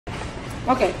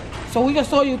Okay, so we can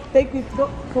show you, take this, so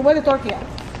where the turkey at?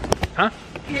 Huh?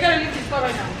 You're gonna leave this spot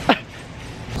right now.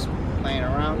 Playing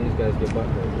around. These guys get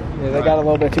butthurt. Yeah, they got a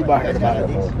little bit too butthurt about it.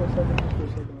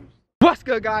 What's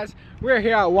good, guys? We're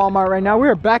here at Walmart right now.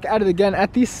 We're back at it again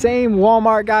at the same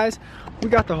Walmart, guys. We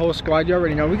got the whole squad. You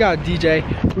already know. We got DJ.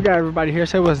 We got everybody here.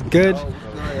 Say what's good.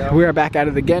 We are back at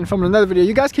it again from another video.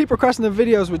 You guys keep requesting the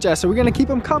videos with Jess, so we're gonna keep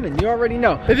them coming. You already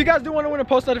know. If you guys do want to win a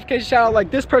post notification shout out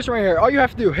like this person right here, all you have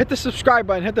to do, hit the subscribe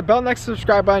button, hit the bell next to the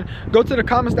subscribe button, go to the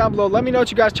comments down below, let me know what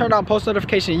you guys turned on post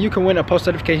notification, and you can win a post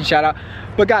notification shout out.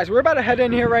 But guys, we're about to head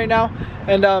in here right now,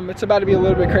 and it's about to be a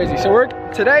little bit crazy. So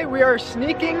today we are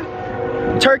sneaking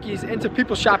turkeys into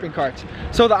people's shopping carts.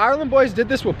 So the Ireland boys did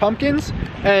this with pumpkins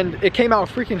and it came out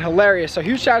freaking hilarious. So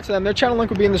huge shout out to them. Their channel link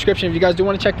will be in the description if you guys do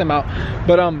want to check them out.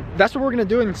 But that's what we're gonna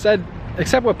do instead,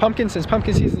 except with pumpkins. Since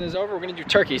pumpkin season is over, we're gonna do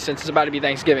turkey since it's about to be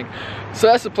Thanksgiving. So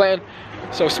that's the plan.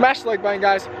 So smash the like button,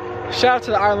 guys. Shout out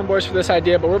to the Ireland boys for this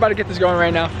idea, but we're about to get this going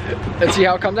right now and see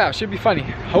how it comes out. Should be funny.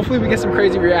 Hopefully we get some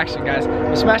crazy reaction, guys.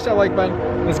 But smash that like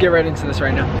button. Let's get right into this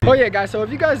right now. Oh yeah, guys, so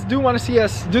if you guys do want to see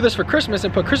us do this for Christmas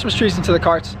and put Christmas trees into the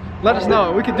carts, let us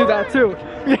know. We could do that too.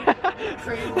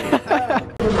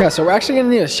 Yeah, so we're actually gonna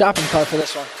need a shopping cart for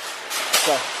this one.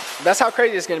 So that's how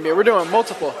crazy it's gonna be. We're doing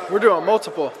multiple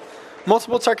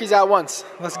turkeys at once.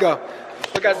 Let's go.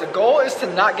 But guys, the goal is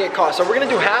to not get caught. So we're gonna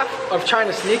do half of trying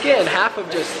to sneak it and half of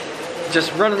just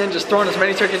running in, just throwing as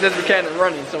many turkeys as we can and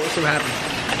running. So we'll see what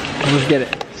happens. Let's get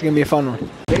it. It's gonna be a fun one.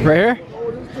 Right here?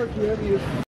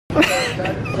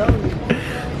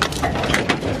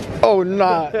 Oh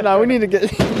nah, we need to get,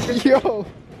 yo,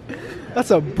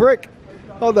 that's a brick.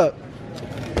 Hold up.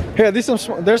 Here, there's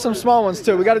some small ones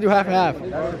too. We gotta do half and half.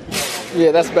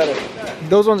 Yeah, that's better.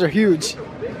 Those ones are huge.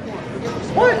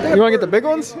 What? You wanna get the big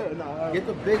ones? Get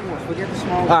the big ones, forget the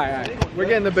small ones. Alright. We're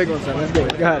getting the big ones then. Let's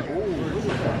get it. Go ahead.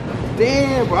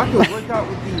 Damn, bro, I could work out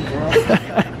with these, bro.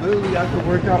 Literally, I could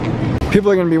work out with these.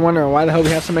 People are gonna be wondering why the hell we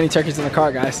have so many turkeys in the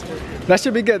car, guys. That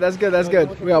should be good. That's good. That's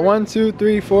good. We got 1, 2,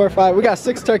 3, 4, 5. We got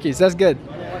 6 turkeys. That's good.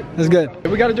 That's good.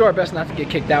 We got to do our best not to get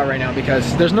kicked out right now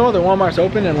because there's no other Walmarts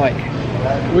open, and like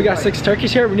we got 6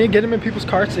 turkeys here. We need to get them in people's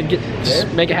carts and just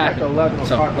make it happen.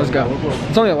 So let's go.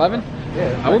 It's only 11.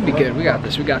 I would be good. We got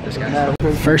this. We got this, guys.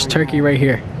 First turkey right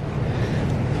here.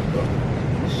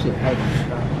 This shit heavy.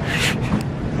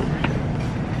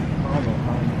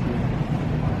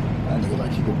 I feel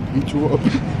like he could beat you up.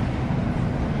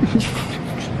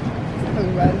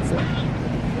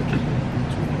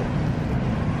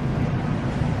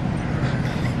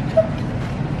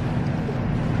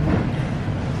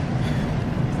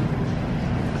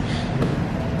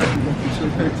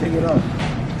 Take it off.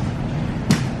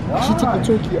 She took the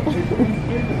turkey off.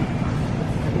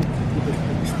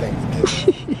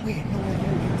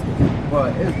 Well,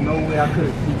 there's no way I could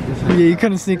have sneaked this. Yeah, you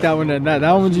couldn't sneak that one in. That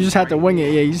one, you just had to wing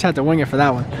it. Yeah, you just had to wing it for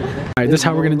that one. Alright, this is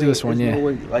how we're gonna do this one, yeah. No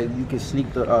way, like you can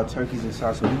sneak the turkeys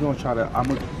inside, so we're gonna try to. I'm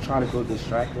gonna try to go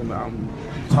distract them. I'm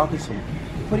talking some,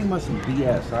 pretty much some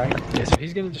BS, right? Yeah, so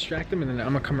he's gonna distract them, and then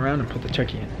I'm gonna come around and put the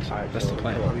turkey in. So that's the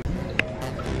plan.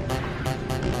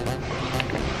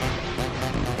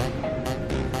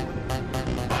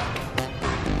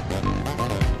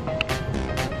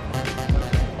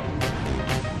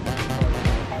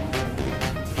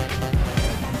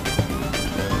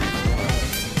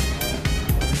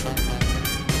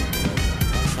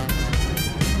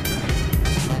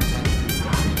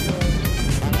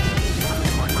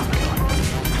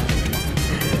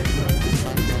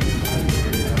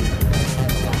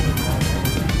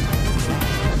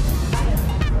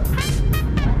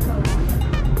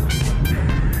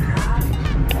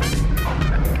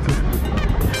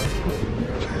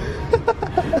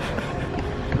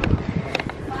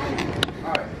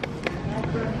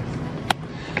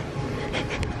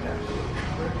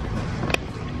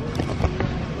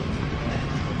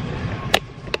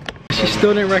 She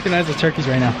still didn't recognize the turkeys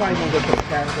right now. You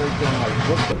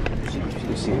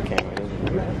can see the camera, doesn't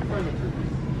it?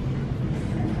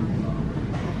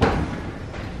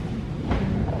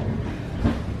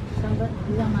 Somebody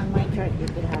put them on my turkey,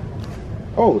 it happened.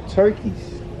 Oh,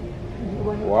 turkeys.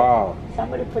 Wow.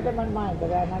 Somebody put them on mine,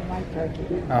 but I'm on my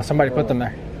turkey. Oh, somebody put them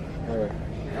there.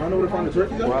 I don't know where to find the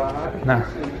turkeys. No.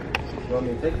 You want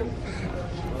me to take them?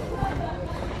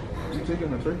 You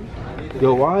taking the turkeys?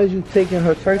 Yo, why is you taking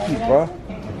her turkeys, bro?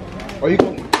 Are you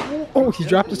going? Oh, he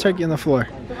dropped the turkey on the floor.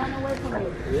 Run away from me.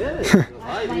 Yeah.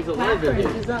 My property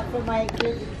is not for my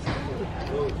kids.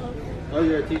 Oh,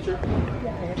 you're a teacher? Yeah,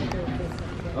 I have to do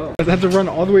this. Oh. I had to run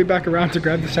all the way back around to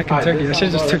grab the second turkey. I should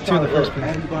have just took 2 in the first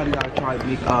place. Everybody gotta try to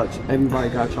make everybody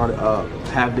gotta try to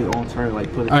have their own turn,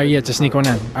 like put it. Alright, yeah, to sneak one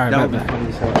in. Alright, that would be funny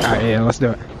as hell. Alright, yeah, let's do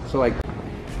it. So like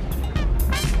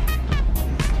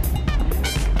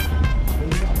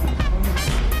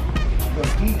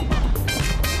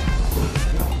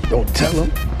Don't tell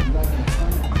him.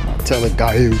 I'll tell the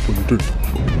guy who put it through.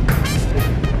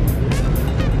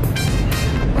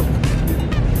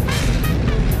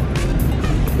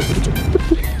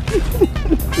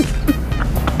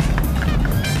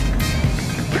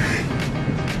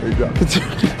 He dropped the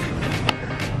turkey.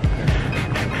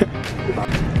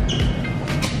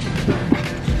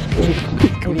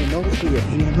 He didn't notice it yet.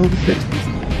 He didn't notice it.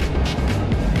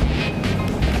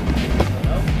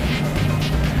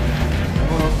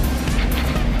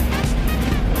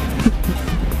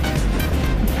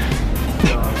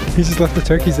 He just left the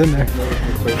turkeys in there.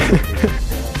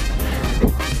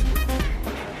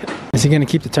 Is he gonna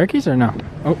keep the turkeys or no?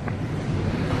 Oh.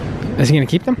 Is he gonna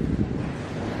keep them?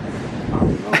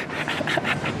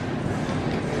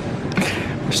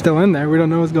 They're still in there. We don't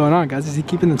know what's going on, guys. Is he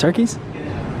keeping the turkeys?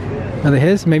 Are they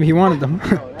his? Maybe he wanted them.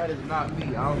 No, that is not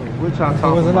me. I don't know what y'all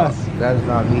talking wasn't about. us. That is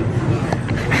not me.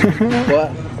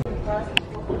 What?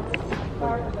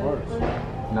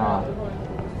 Nah.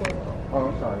 Oh,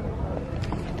 I'm sorry.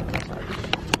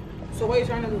 So what are you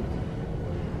trying to do?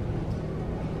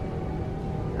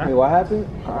 Hey, what happened?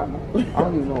 I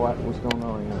don't even know what's going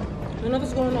on right now. You know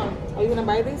what's going on? Are you gonna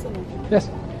buy these or no? Yes.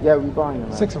 Yeah, we buying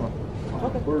them. 6 of them.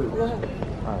 Okay, go ahead.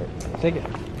 Alright. Take it.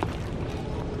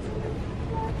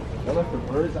 I left the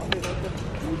birds out there.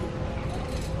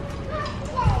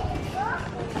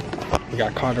 We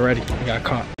got caught already. We got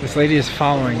caught. This lady is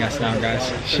following us now,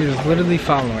 guys. She is literally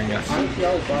following us.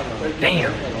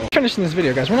 Damn. Finishing this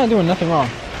video, guys. We're not doing nothing wrong.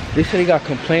 They said they got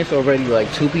complaints already.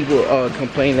 Like 2 people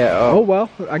complained that. Oh well,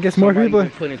 I guess more people.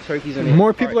 Putting turkeys in.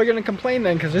 More people are gonna complain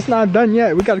then, because it's not done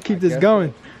yet. We gotta keep this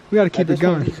going. We gotta keep it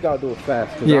going. We just gotta do it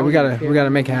fast. Yeah, we gotta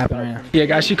make it happen right now. Yeah,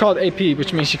 guys. She called AP,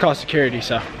 which means she called security.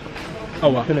 So, oh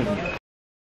well.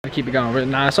 Keep it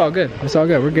going. Nah, it's all good. It's all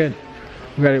good. We're good.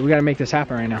 We gotta make this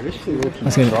happen right now. Let's get it.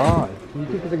 You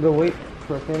think it's a good wait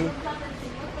for a family?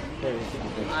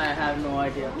 I have no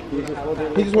idea. He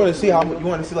just wanted to see how much you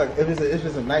want to see, like if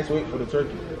it's a nice weight for the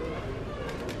turkey.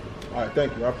 All right,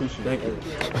 thank you. I appreciate it. Thank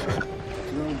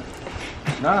you.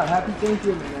 Nah, happy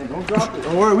Thanksgiving, man. Don't drop it.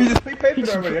 Don't worry, we just paid for it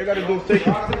already. I gotta do is take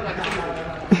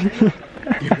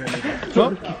it.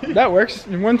 Well, that works.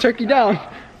 1 turkey down.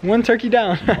 1 turkey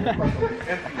down.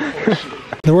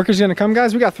 The worker's gonna come,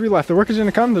 guys. We got 3 left. The worker's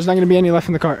gonna come. There's not gonna be any left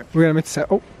in the cart. We're gonna make this.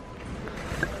 Oh.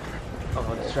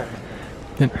 Oh, that's right.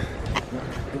 Yeah.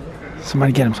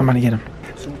 Somebody get him. Somebody get him.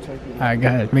 All right, go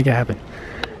ahead. Make it happen.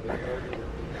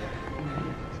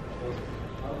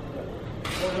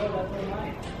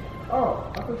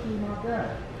 Oh, I thought you was my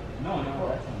dad. No,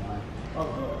 that's not mine. Oh,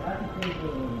 happy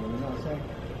Thanksgiving, you know what I'm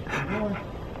saying?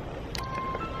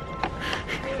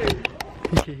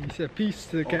 Okay, he said peace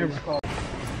to the camera.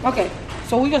 Okay,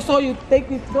 so we just saw you take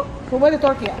this. So where the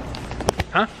turkey at?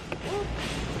 Huh?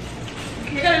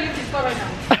 You're gonna leave this store right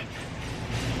now.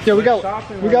 Yeah, we got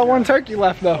 1 turkey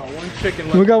left though. 1 chicken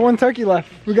left. We got 1 turkey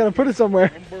left. We gotta put it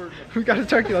somewhere. We got a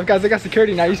turkey left, guys. They got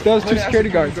security now. You still have 2 security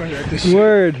guards.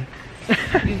 Word.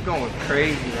 He's going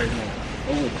crazy right now.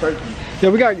 Oh, turkey. Yeah,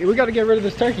 we got to get rid of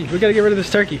this turkey. We got to get rid of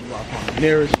this turkey.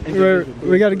 Nearest.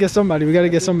 We got to get somebody. We got to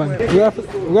get somebody. We got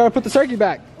to put the turkey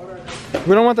back.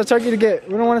 We don't want the turkey to get.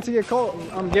 We don't want it to get cold.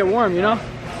 Get warm. You know.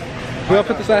 We got to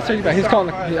put this last turkey back. He's calling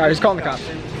the cops.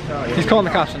 He's calling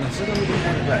the cops on this.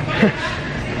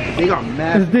 They got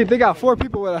mad. They got 4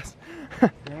 people with us.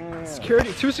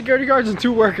 Security, 2 security guards and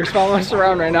 2 workers following us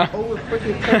around right now.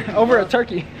 Over a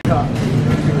turkey.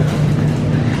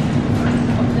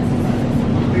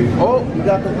 Oh, we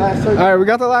got the last turkey. All right, we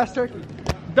got the last turkey.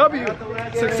 W.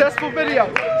 Successful video.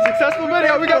 Successful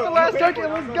video. We got the last turkey.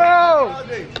 Let's go.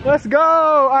 Let's go.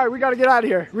 All right, we got to get out of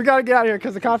here. We got to get out of here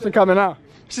because the cops are coming out.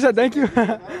 She said thank you.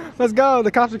 Let's go.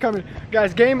 The cops are coming.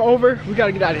 Guys, game over. We got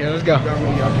to get out of here. Let's go.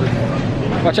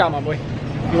 Watch out, my boy.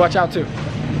 You watch out too.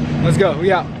 Let's go.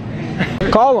 We out.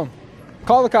 Call them.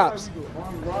 Call the cops.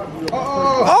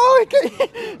 Oh,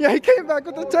 he came back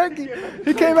with the turkey.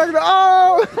 He came back with the,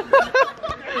 oh.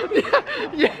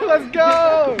 yeah, let's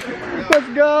go. Let's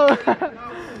go.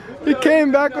 He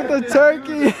came back with the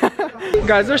turkey.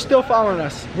 Guys, they're still following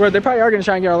us. They probably are going to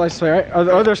try and get our license plate, right?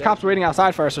 Or there's cops waiting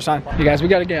outside for us or something. You guys, we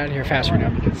got to get out of here fast right now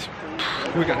because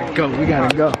we got to go. We got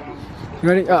to go. You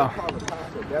ready? Oh.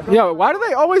 Yo, why do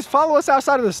they always follow us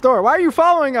outside of the store? Why are you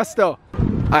following us still?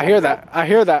 I hear that. I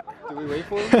hear that. Did we wait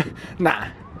for him? Nah.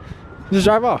 Just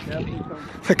drive off.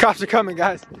 The cops are coming,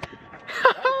 guys.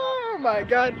 Oh my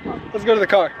God. Let's go to the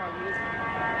car.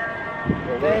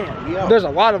 There's a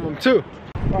lot of them too.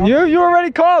 You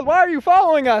already called. Why are you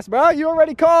following us, bro? You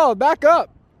already called. Back up.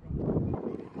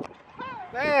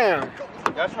 Damn.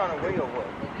 Y'all trying to wait or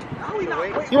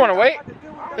what? You want to wait?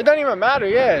 It doesn't even matter.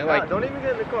 Yeah. Like, don't even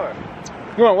get in the car.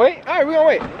 you want to wait? All right, we're gonna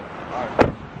wait.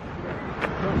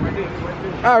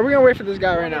 All right, we're gonna wait for this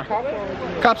guy right now.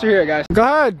 Cops are here, guys. Go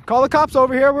ahead. Call the cops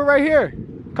over here. We're right here.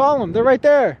 Call them. They're right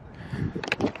there.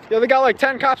 Yo, they got like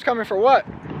 10 cops coming for what?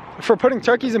 For putting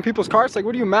turkeys in people's carts? Like,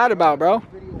 what are you mad about, bro?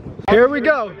 Here we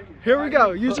go. Here we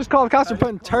go. You just call the cops for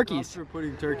putting turkeys.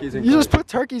 putting turkeys in You just put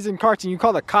turkeys in carts and you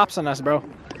call the cops on us, bro.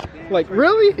 Like,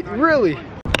 really? Really? How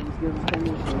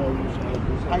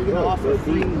you gonna offer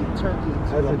free turkey?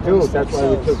 As a joke, that's why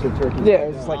we took the turkey. Yeah,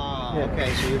 it's like, Okay,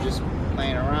 so you're just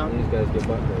playing around? These guys get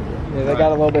bucked. yeah, they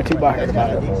got a little bit too butthurt about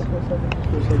it. You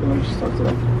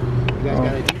guys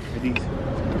got IDs? IDs.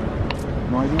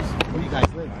 No IDs? Where do you guys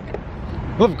live?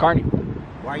 Live in Kearney.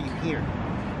 Why are you here?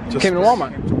 Came to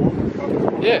Walmart.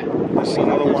 Yeah. There's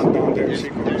another one down there. There's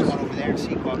one over there,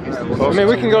 C0PS. I mean,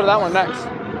 we can go to that one next.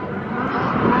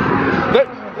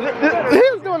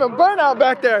 He's doing a burnout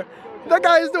back there. That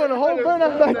guy is doing a whole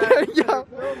burnout back there. Yo,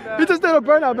 he just did a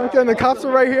burnout back there and the cops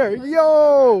are right here.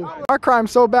 Yo, our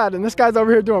crime's so bad and this guy's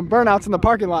over here doing burnouts in the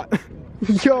parking lot.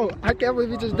 Yo, I can't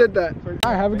believe he just did that.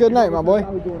 All right, have a good night, my boy.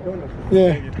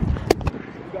 Yeah.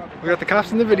 We got the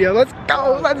cops in the video. Let's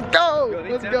go, let's go,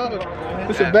 let's go.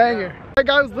 It's a banger. That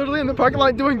guy was literally in the parking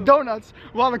lot doing donuts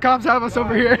while the cops have us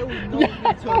over here.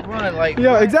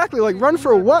 Yeah, exactly. Like, run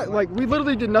for what? Like, we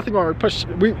literally did nothing wrong. We pushed.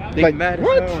 Like,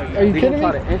 what? Are you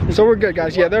kidding me? So we're good,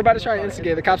 guys. Yeah, they're about to try and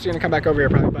instigate. The cops are gonna come back over here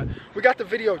probably, but we got the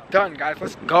video done, guys.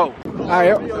 Let's go. All right,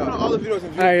 yep. All the videos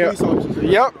in Police officers.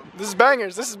 Yep. This is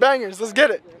bangers. This is bangers. Let's get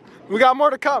it. We got more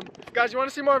to come. Guys, you want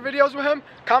to see more videos with him?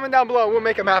 Comment down below. We'll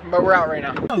make them happen, but we're out right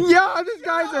now. Yeah, this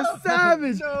guy's a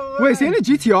savage. Wait, is he in a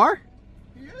GTR?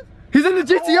 He's in the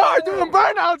GTR doing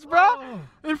burnouts, bro.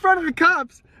 In front of the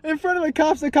cops. In front of the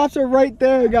cops. The cops are right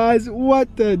there, guys.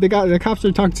 What the cops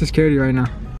are talking to security right now.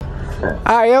 All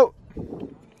right, yo.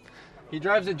 He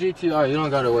drives a GTR. You don't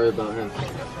got to worry about him.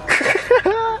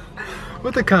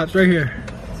 With the cops right here.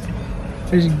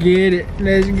 Let's get it.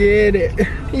 Let's get it.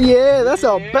 Yeah, that's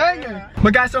a banger.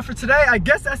 But guys, so for today, I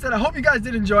guess that's it. I hope you guys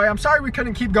did enjoy. I'm sorry we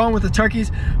couldn't keep going with the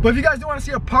turkeys, but if you guys do want to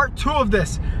see a part 2 of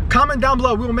this, comment down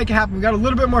below. We will make it happen. We got a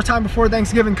little bit more time before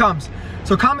Thanksgiving comes.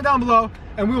 So comment down below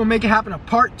and we will make it happen a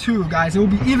part 2, guys. It will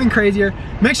be even crazier.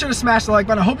 Make sure to smash the like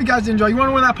button. I hope you guys did enjoy. You want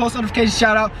to win that post notification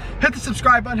shout out, hit the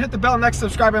subscribe button, hit the bell next to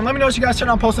subscribe button. Let me know if you guys turn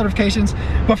on post notifications.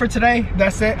 But for today,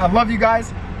 that's it. I love you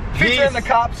guys. Featuring the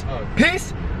cops.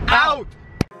 Peace out.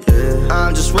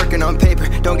 I'm just working on paper,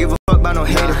 don't give a fuck about no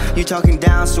hater. You talking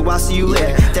down, so I'll see you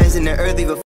later. Dancing in the earth, leave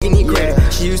a fucking eat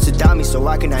greater. She used to doubt me, so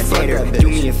I could not date her. Do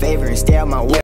me a favor and stay out my way.